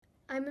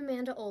I'm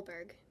Amanda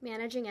Olberg,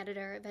 Managing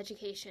Editor of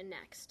Education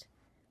Next.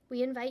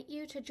 We invite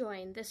you to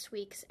join this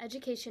week's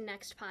Education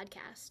Next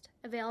podcast,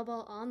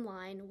 available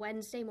online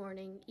Wednesday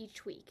morning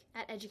each week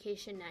at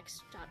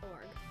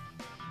educationnext.org.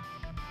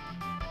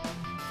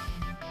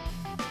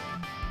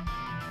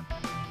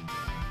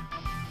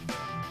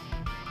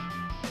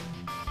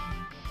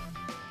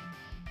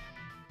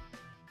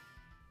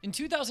 In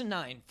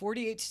 2009,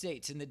 48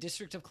 states in the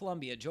District of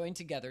Columbia joined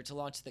together to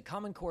launch the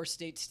Common Core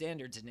State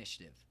Standards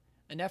Initiative,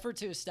 an effort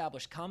to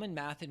establish common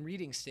math and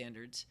reading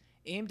standards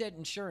aimed at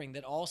ensuring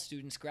that all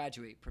students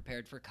graduate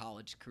prepared for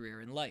college, career,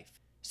 and life.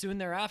 Soon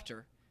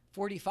thereafter,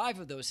 45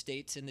 of those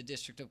states in the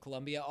District of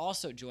Columbia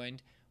also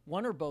joined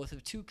one or both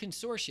of two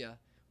consortia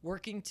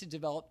working to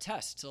develop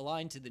tests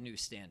aligned to the new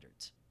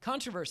standards.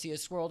 Controversy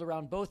has swirled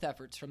around both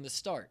efforts from the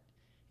start,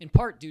 in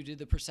part due to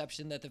the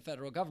perception that the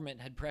federal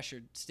government had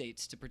pressured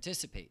states to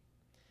participate.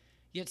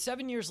 Yet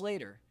 7 years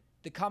later,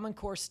 the Common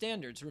Core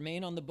standards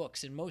remain on the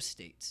books in most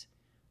states,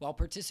 while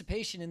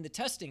participation in the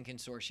testing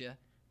consortia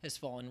has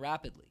fallen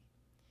rapidly.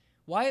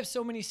 Why have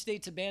so many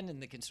states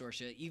abandoned the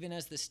consortia, even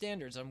as the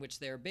standards on which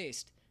they are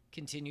based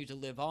continue to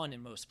live on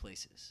in most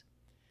places?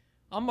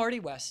 I'm Marty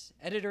West,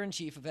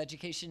 Editor-in-Chief of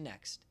Education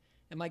Next,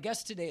 and my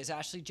guest today is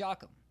Ashley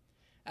Jochum.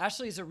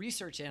 Ashley is a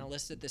research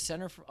analyst at the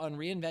Center on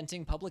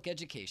Reinventing Public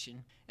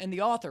Education and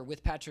the author,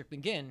 with Patrick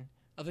McGinn,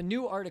 of a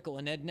new article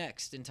in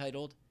EdNext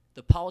entitled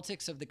The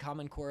Politics of the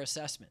Common Core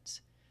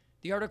Assessments.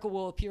 The article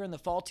will appear in the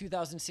fall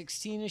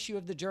 2016 issue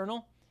of the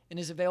Journal and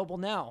is available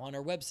now on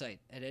our website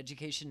at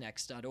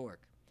educationnext.org.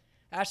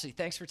 Ashley,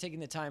 thanks for taking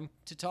the time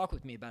to talk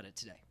with me about it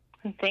today.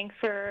 Thanks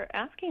for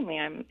asking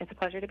me. It's a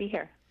pleasure to be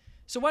here.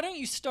 So why don't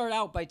you start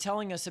out by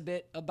telling us a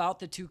bit about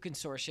the two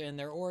consortia and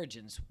their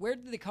origins? Where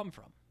did they come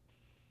from?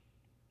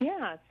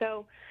 Yeah,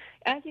 so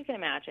as you can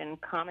imagine,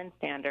 common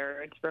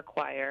standards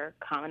require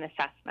common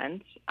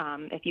assessments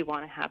if you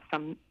want to have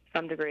some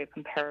degree of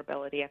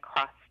comparability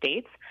across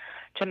states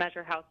to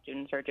measure how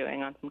students are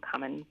doing on some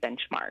common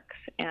benchmarks.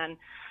 And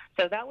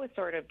so that was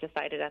sort of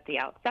decided at the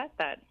outset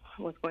that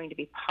was going to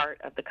be part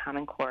of the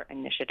Common Core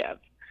initiative.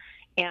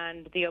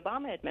 And the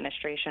Obama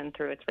administration,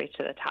 through its Race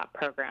to the Top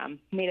program,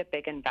 made a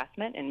big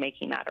investment in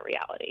making that a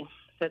reality.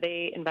 So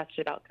they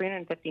invested about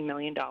 $350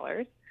 million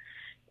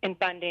in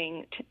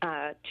funding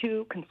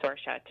two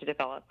consortia to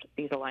develop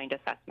these aligned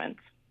assessments.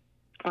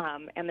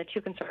 And the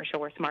two consortia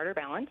were Smarter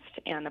Balanced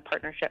and the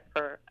Partnership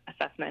for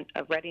Assessment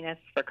of Readiness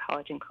for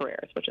College and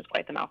Careers, which is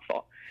quite the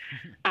mouthful.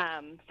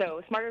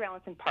 So Smarter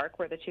Balanced and PARC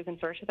were the two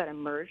consortia that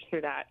emerged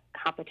through that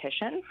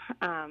competition,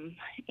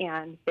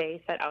 and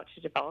they set out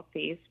to develop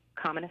these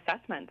common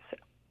assessments.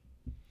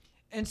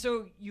 And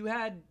so you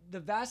had the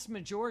vast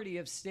majority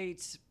of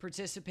states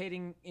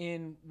participating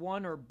in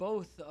one or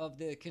both of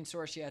the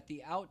consortia at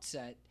the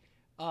outset.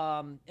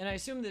 And I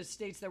assume the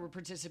states that were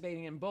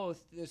participating in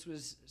both, this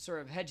was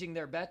sort of hedging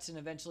their bets, and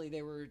eventually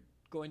they were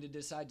going to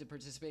decide to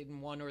participate in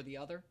one or the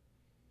other?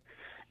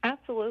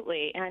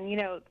 Absolutely. And,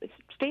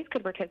 states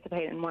could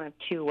participate in one of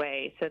two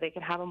ways. So they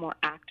could have a more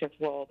active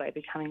role by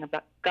becoming a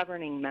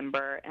governing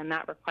member, and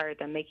that required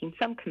them making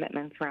some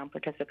commitments around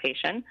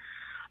participation.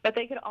 But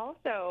they could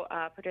also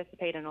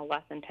participate in a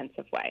less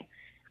intensive way.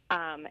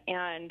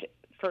 And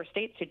for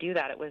states to do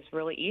that, it was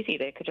really easy.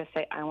 They could just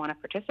say, I want to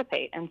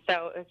participate. And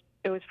so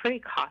it was pretty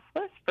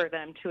costless for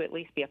them to at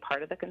least be a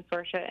part of the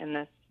consortia in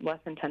this less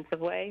intensive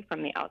way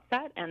from the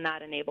outset, and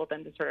that enabled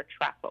them to sort of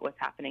track what was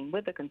happening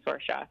with the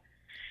consortia.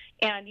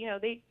 And,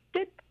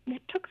 they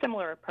took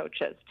similar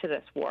approaches to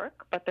this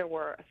work, but there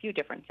were a few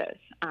differences.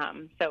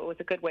 So it was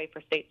a good way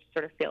for states to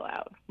sort of feel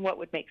out what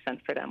would make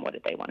sense for them, what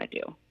did they want to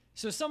do.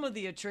 So some of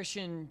the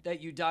attrition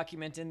that you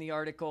document in the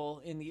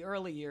article in the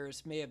early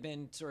years may have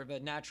been sort of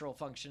a natural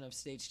function of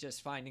states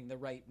just finding the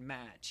right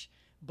match.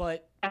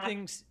 But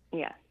things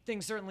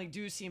certainly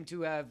do seem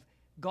to have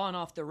gone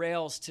off the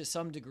rails to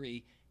some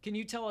degree. Can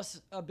you tell us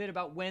a bit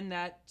about when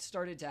that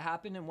started to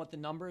happen and what the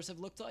numbers have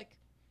looked like?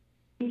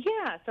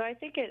 Yeah, so I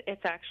think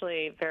it's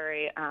actually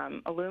very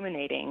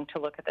illuminating to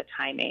look at the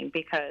timing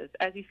because,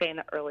 as you say, in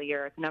the early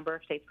years, a number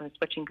of states were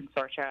switching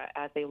consortia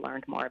as they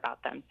learned more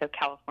about them. So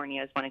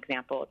California is one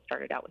example. It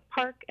started out with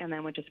PARC and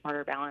then went to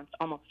Smarter Balanced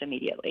almost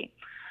immediately.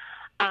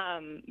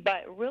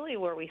 But really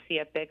where we see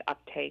a big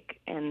uptake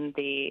in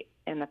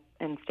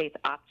states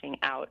opting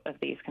out of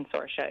these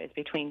consortia is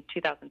between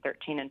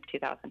 2013 and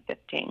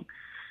 2015.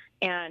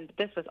 And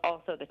this was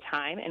also the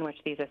time in which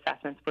these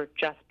assessments were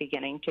just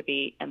beginning to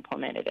be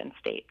implemented in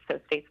states. So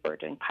states were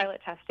doing pilot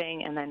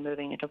testing and then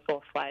moving into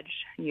full-fledged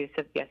use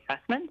of the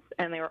assessments.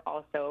 And they were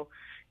also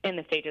in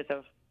the stages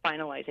of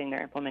finalizing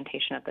their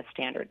implementation of the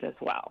standards as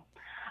well.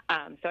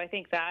 So I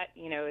think that,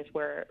 is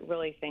where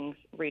really things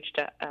reached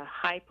a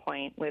high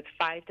point with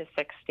 5 to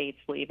 6 states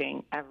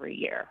leaving every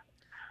year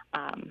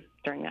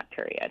during that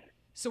period.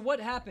 So what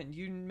happened?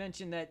 You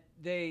mentioned that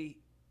they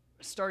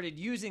started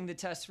using the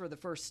test for the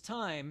first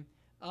time.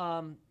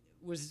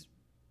 Was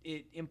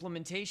it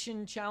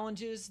implementation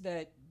challenges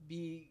that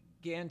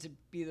began to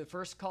be the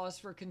first cause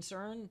for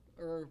concern,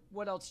 or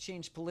what else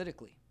changed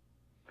politically?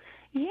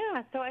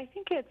 Yeah, so I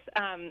think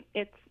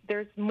it's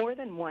there's more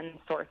than one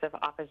source of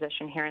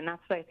opposition here, and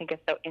that's what I think is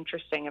so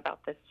interesting about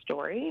this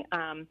story.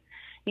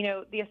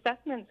 The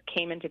assessments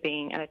came into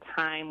being at a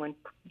time when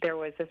there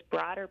was this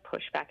broader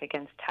pushback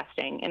against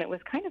testing, and it was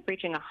kind of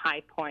reaching a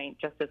high point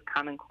just as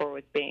Common Core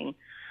was being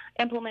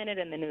implemented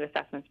and the new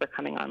assessments were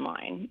coming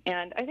online.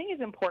 And I think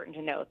it's important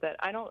to note that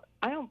I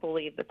don't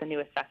believe that the new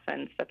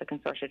assessments that the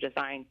consortia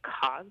designed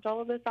caused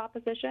all of this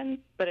opposition,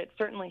 but it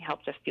certainly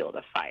helped to fuel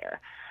the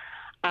fire.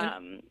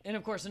 And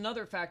of course,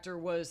 another factor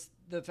was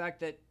the fact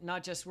that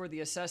not just were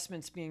the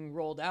assessments being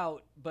rolled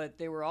out, but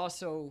they were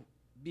also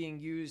being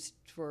used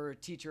for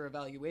teacher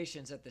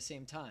evaluations at the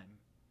same time.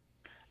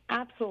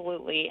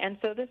 Absolutely. And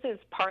so this is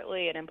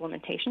partly an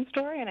implementation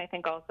story and I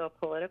think also a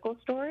political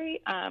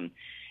story.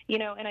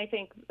 And I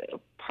think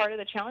part of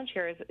the challenge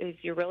here is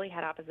you really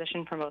had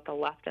opposition from both the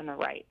left and the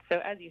right. So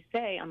as you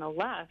say, on the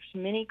left,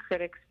 many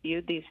critics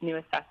viewed these new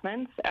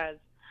assessments as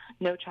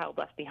No Child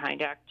Left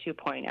Behind Act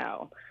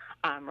 2.0.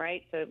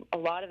 Right? So a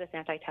lot of this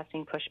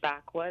anti-testing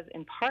pushback was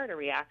in part a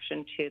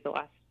reaction to the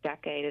last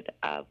decade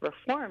of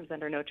reforms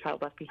under No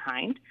Child Left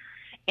Behind.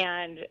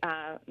 And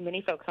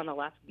many folks on the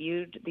left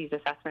viewed these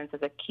assessments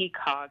as a key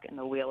cog in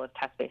the wheel of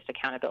test-based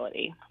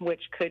accountability,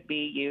 which could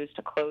be used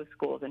to close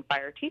schools and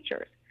fire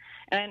teachers.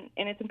 And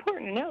it's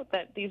important to note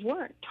that these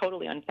weren't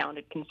totally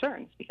unfounded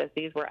concerns because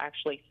these were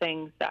actually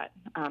things that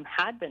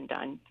had been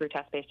done through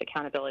test-based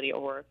accountability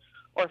or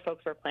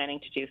folks were planning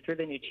to do through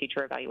the new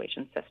teacher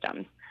evaluation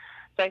systems.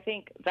 So I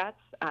think that's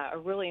a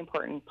really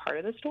important part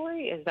of the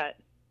story is that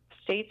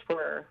states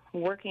were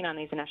working on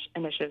these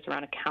initiatives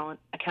around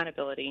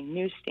accountability,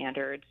 new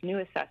standards, new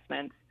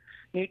assessments,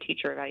 new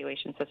teacher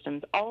evaluation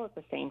systems, all at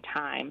the same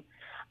time,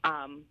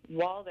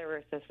 while there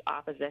was this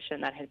opposition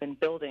that had been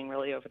building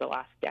really over the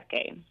last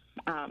decade.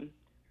 And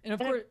of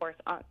course,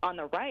 on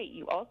the right,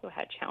 you also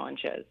had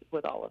challenges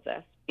with all of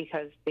this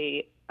because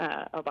the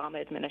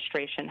Obama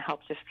administration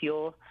helped to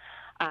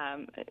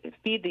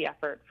feed the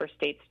effort for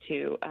states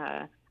to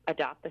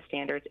adopt the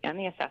standards and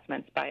the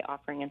assessments by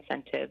offering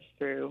incentives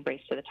through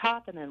Race to the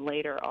Top, and then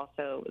later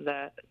also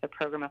the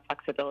program of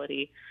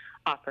flexibility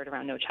offered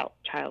around No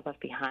Child Left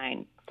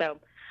Behind. So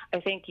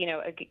I think,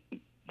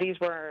 there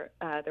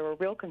were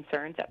real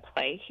concerns at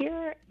play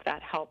here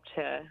that helped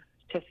to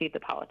feed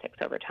the politics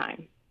over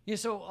time. Yeah,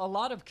 so a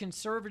lot of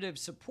conservative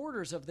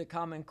supporters of the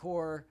Common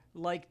Core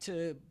like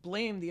to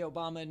blame the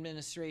Obama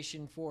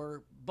administration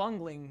for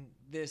bungling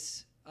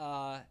this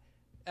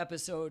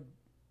episode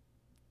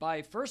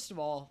by, first of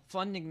all,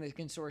 funding the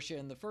consortia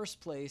in the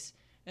first place,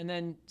 and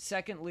then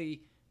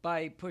secondly,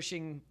 by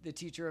pushing the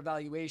teacher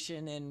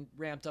evaluation and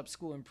ramped up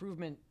school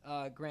improvement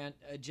grant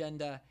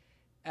agenda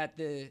at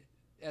the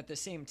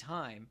same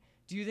time.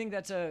 Do you think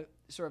that's a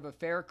sort of a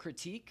fair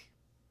critique?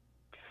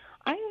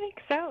 I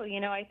think so.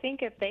 I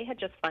think if they had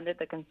just funded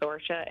the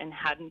consortia and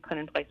hadn't put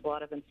in place a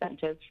lot of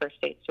incentives for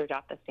states to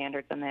adopt the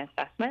standards and the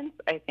assessments,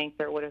 I think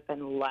there would have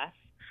been less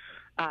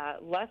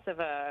of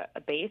a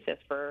basis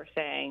for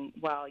saying,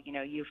 well,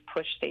 you've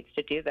pushed states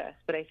to do this.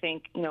 But I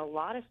think, a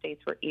lot of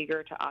states were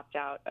eager to opt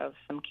out of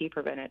some key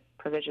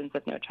provisions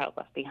of No Child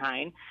Left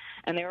Behind.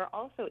 And they were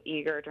also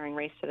eager during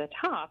Race to the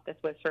Top. This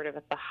was sort of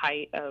at the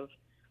height of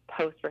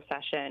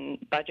post-recession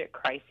budget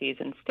crises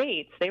in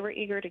states. They were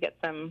eager to get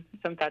some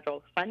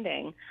federal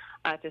funding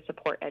to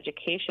support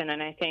education.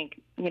 And I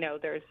think,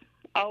 there's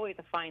always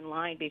a fine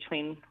line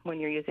between when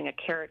you're using a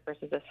carrot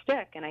versus a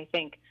stick. And I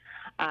think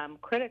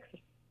critics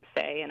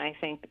say, and I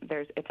think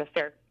it's a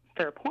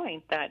fair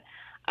point that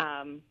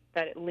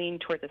it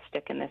leaned towards a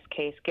stick in this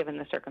case, given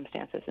the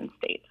circumstances in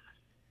states.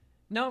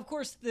 Now, of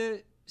course,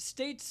 the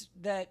states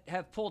that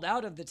have pulled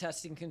out of the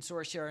testing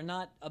consortia are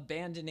not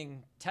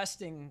abandoning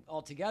testing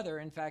altogether.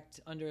 In fact,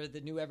 under the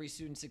new Every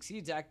Student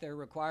Succeeds Act, they're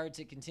required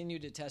to continue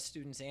to test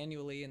students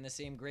annually in the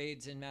same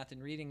grades in math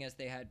and reading as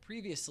they had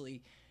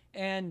previously.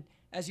 And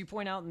as you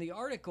point out in the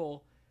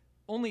article,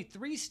 only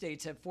 3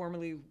 states have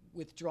formally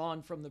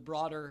withdrawn from the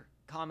broader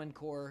Common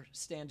Core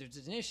Standards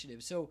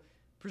Initiative. So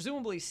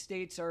presumably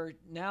states are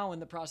now in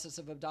the process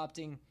of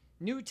adopting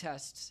new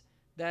tests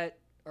that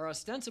are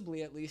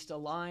ostensibly at least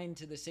aligned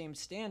to the same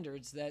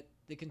standards that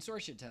the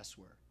consortia tests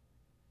were.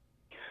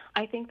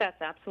 I think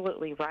that's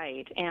absolutely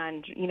right.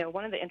 And,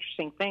 one of the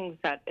interesting things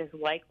that is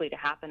likely to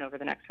happen over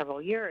the next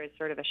several years is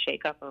sort of a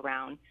shakeup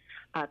around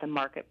the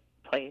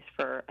marketplace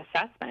for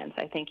assessments.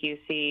 I think you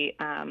see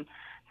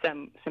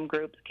some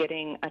groups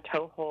getting a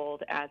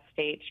toehold as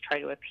states try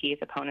to appease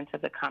opponents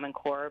of the Common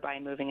Core by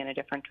moving in a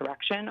different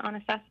direction on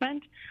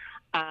assessment,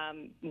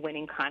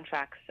 winning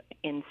contracts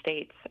in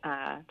states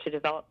to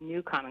develop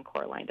new Common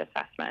Core aligned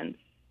assessments.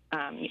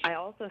 I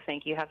also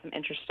think you have some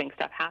interesting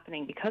stuff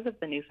happening because of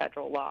the new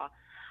federal law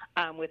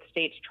with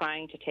states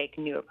trying to take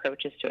new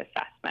approaches to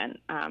assessment.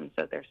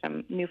 So there's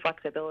some new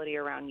flexibility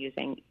around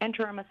using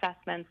interim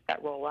assessments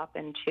that roll up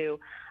into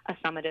a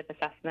summative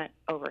assessment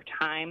over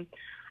time.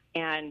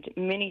 And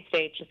many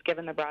states, just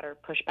given the broader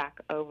pushback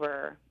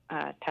over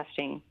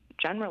testing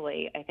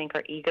generally, I think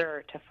are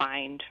eager to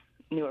find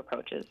new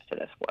approaches to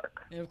this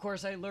work. And of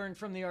course, I learned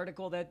from the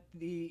article that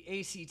the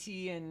ACT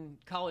and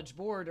College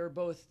Board are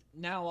both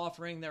now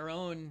offering their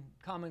own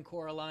Common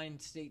Core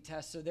aligned state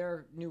tests, so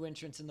they're new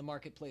entrants in the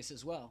marketplace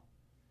as well.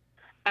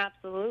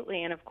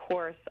 Absolutely, and of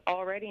course,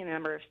 already in a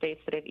number of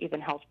states that have even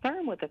held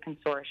firm with the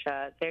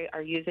consortia, they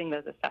are using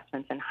those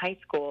assessments in high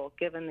school,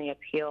 given the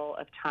appeal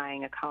of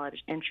tying a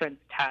college entrance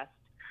test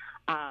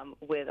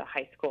with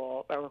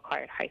a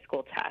required high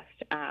school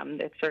test.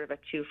 It's sort of a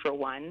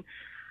 2-for-1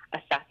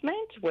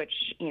 assessment, which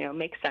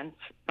makes sense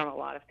from a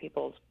lot of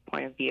people's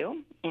point of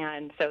view,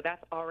 and so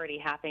that's already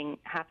happening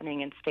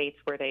in states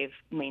where they've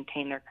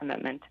maintained their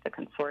commitment to the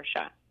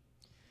consortia.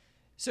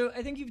 So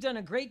I think you've done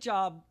a great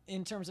job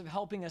in terms of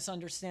helping us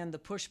understand the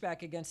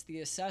pushback against the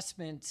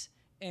assessment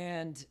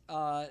and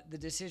the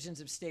decisions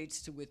of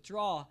states to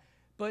withdraw.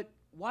 But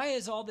why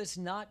has all this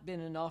not been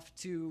enough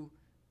to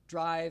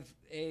drive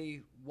a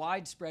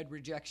widespread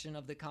rejection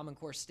of the Common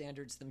Core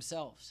standards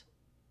themselves?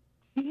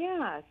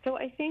 Yeah, so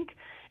I think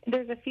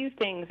there's a few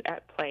things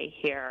at play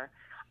here.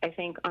 I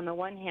think on the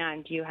one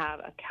hand, you have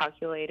a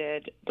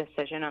calculated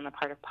decision on the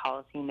part of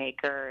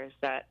policymakers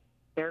that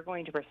they're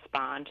going to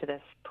respond to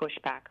this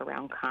pushback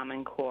around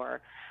Common Core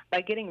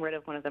by getting rid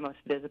of one of the most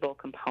visible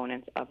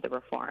components of the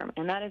reform,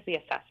 and that is the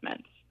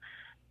assessments.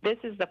 This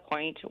is the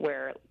point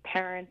where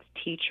parents,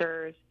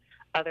 teachers,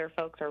 other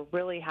folks are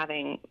really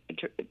having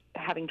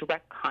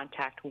direct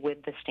contact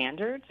with the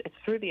standards. It's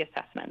through the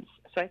assessments.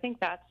 So I think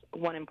that's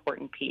one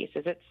important piece.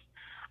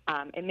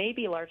 It may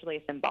be largely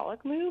a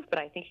symbolic move, but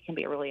I think it can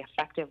be a really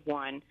effective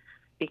one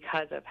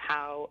because of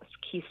how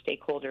key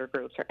stakeholder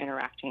groups are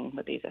interacting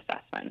with these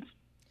assessments.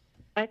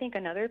 I think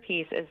another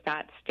piece is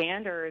that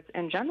standards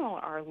in general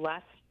are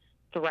less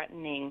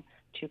threatening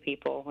to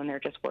people when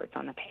they're just words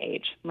on the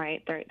page,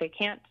 right?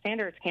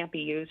 Standards can't be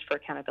used for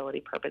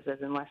accountability purposes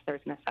unless there's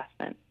an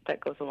assessment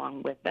that goes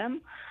along with them.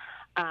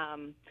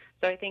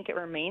 So I think it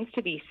remains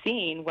to be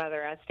seen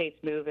whether, as states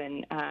move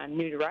in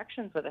new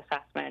directions with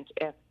assessment,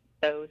 if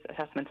those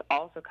assessments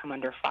also come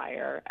under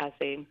fire as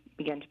they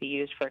begin to be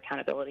used for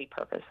accountability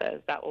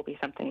purposes. That will be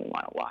something we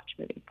want to watch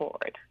moving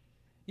forward.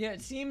 Yeah,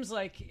 it seems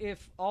like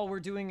if all we're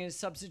doing is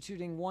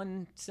substituting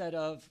one set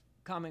of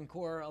Common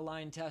Core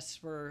aligned tests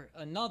for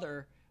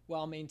another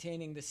while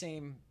maintaining the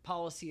same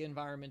policy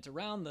environment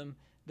around them,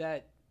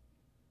 that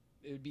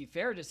it would be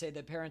fair to say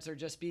that parents are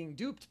just being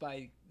duped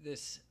by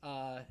this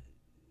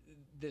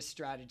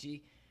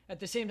strategy. At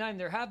the same time,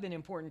 there have been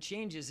important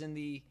changes in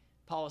the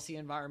policy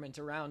environment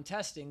around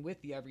testing with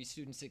the Every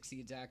Student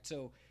Succeeds Act.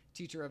 So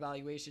teacher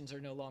evaluations are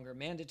no longer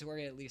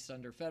mandatory, at least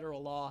under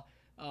federal law.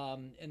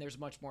 And there's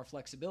much more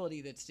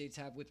flexibility that states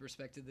have with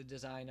respect to the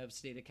design of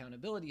state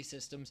accountability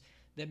systems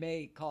that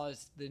may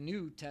cause the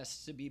new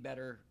tests to be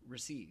better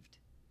received.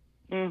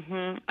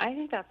 Mm-hmm. I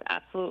think that's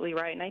absolutely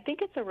right. And I think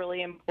it's a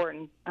really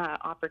important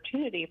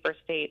opportunity for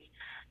states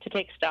to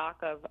take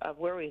stock of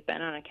where we've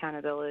been on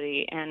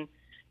accountability and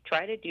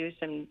try to do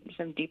some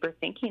deeper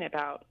thinking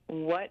about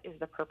what is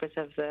the purpose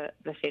of the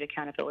state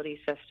accountability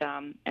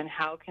system and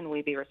how can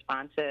we be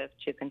responsive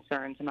to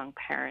concerns among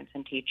parents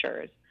and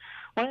teachers.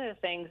 One of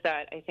the things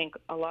that I think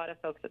a lot of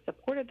folks that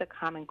supported the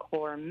Common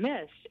Core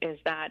missed is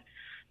that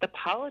the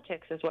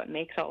politics is what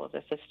makes all of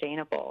this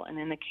sustainable. And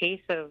in the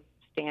case of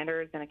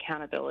standards and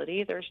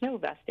accountability, there's no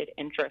vested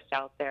interest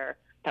out there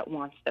that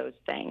wants those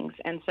things.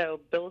 And so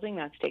building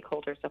that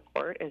stakeholder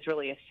support is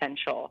really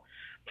essential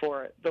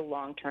for the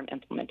long-term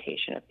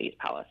implementation of these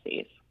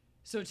policies.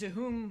 So to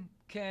whom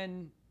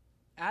can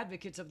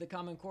advocates of the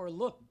Common Core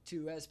look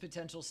to as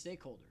potential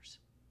stakeholders?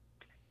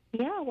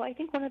 Yeah, well, I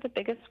think one of the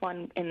biggest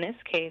one in this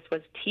case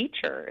was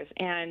teachers,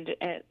 and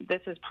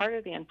this is part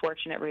of the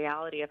unfortunate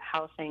reality of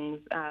how things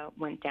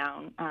went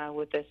down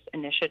with this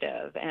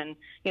initiative. And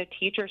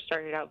teachers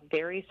started out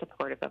very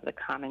supportive of the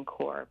Common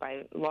Core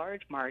by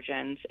large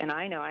margins, and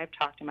I know I've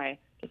talked to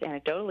just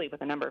anecdotally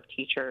with a number of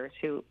teachers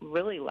who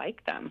really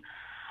like them.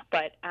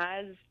 But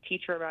as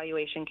teacher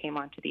evaluation came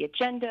onto the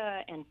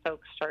agenda and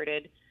folks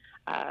started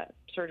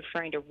sort of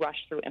trying to rush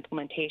through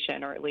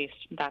implementation, or at least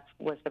that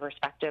was the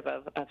perspective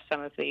of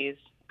some of these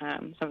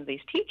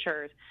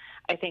teachers,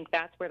 I think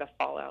that's where the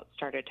fallout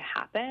started to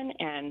happen,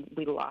 and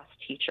we lost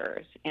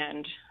teachers.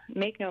 And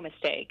make no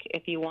mistake,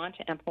 if you want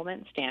to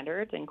implement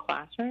standards in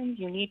classrooms,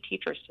 you need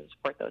teachers to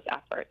support those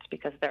efforts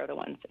because they're the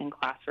ones in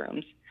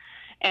classrooms.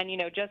 And,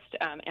 just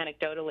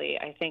anecdotally,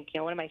 I think,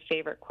 one of my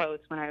favorite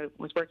quotes when I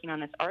was working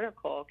on this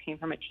article came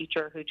from a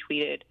teacher who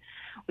tweeted,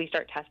 "We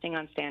start testing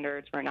on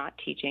standards we're not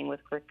teaching with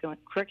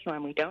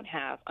curriculum we don't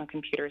have on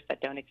computers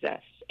that don't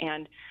exist."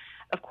 And,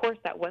 of course,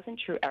 that wasn't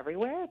true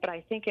everywhere, but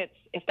I think if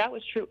that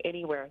was true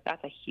anywhere,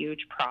 that's a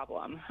huge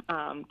problem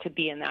to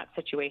be in that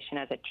situation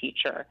as a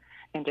teacher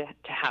and to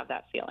have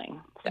that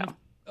feeling. So. And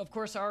of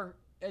course, our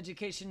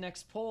Education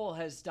Next poll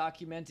has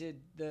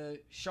documented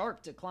the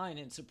sharp decline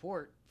in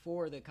support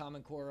for the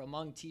Common Core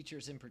among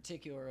teachers in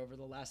particular over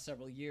the last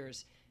several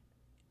years,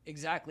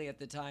 exactly at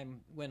the time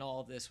when all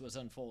of this was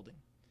unfolding.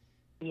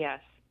 Yes,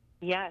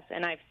 Yes,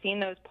 and I've seen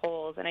those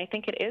polls, and I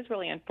think it is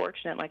really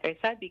unfortunate, like I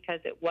said, because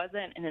it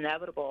wasn't an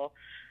inevitable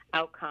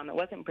outcome. It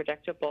wasn't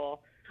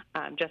predictable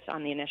just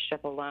on the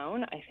initiative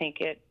alone. I think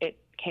it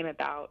came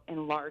about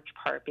in large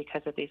part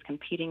because of these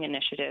competing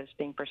initiatives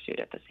being pursued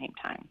at the same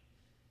time.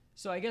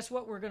 So I guess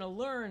what we're going to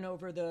learn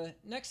over the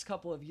next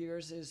couple of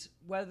years is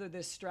whether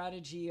this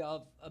strategy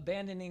of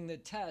abandoning the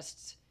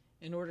tests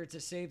in order to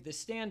save the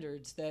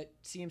standards that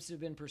seems to have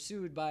been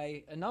pursued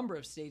by a number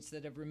of states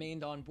that have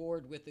remained on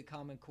board with the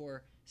Common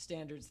Core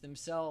standards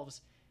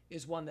themselves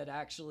is one that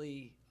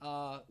actually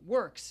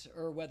works,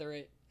 or whether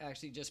it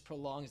actually just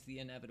prolongs the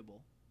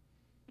inevitable.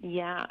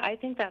 Yeah, I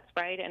think that's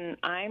right, and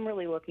I'm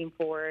really looking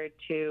forward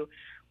to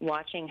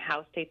watching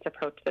how states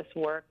approach this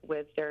work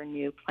with their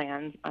new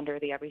plans under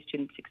the Every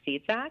Student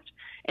Succeeds Act.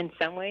 In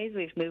some ways,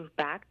 we've moved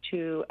back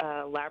to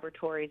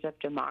laboratories of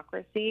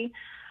democracy,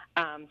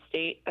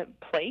 state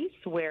place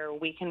where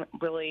we can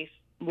really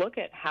look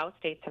at how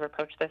states have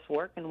approached this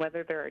work and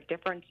whether there are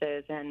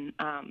differences in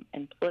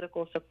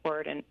political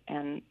support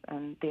and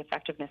the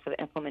effectiveness of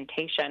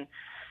implementation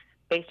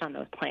based on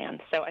those plans.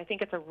 So I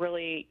think it's a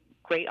really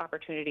great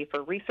opportunity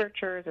for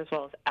researchers as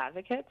well as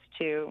advocates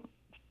to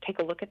take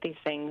a look at these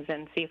things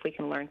and see if we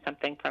can learn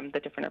something from the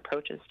different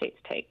approaches states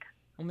take.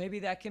 Well, maybe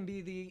that can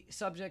be the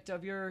subject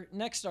of your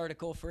next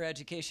article for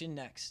Education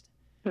Next.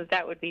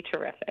 That would be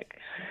terrific.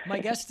 My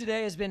guest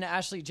today has been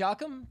Ashley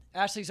Jochum.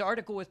 Ashley's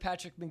article with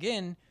Patrick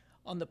McGinn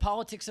on the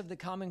politics of the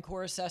Common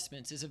Core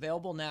assessments is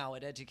available now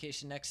at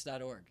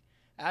educationnext.org.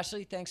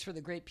 Ashley, thanks for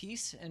the great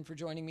piece and for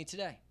joining me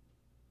today.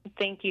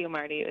 Thank you,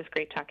 Marty. It was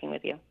great talking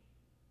with you.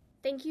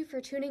 Thank you for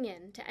tuning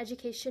in to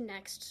Education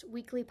Next's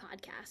weekly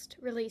podcast,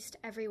 released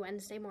every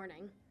Wednesday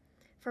morning.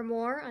 For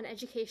more on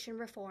education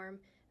reform,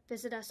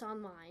 visit us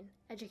online,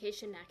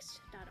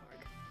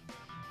 educationnext.org.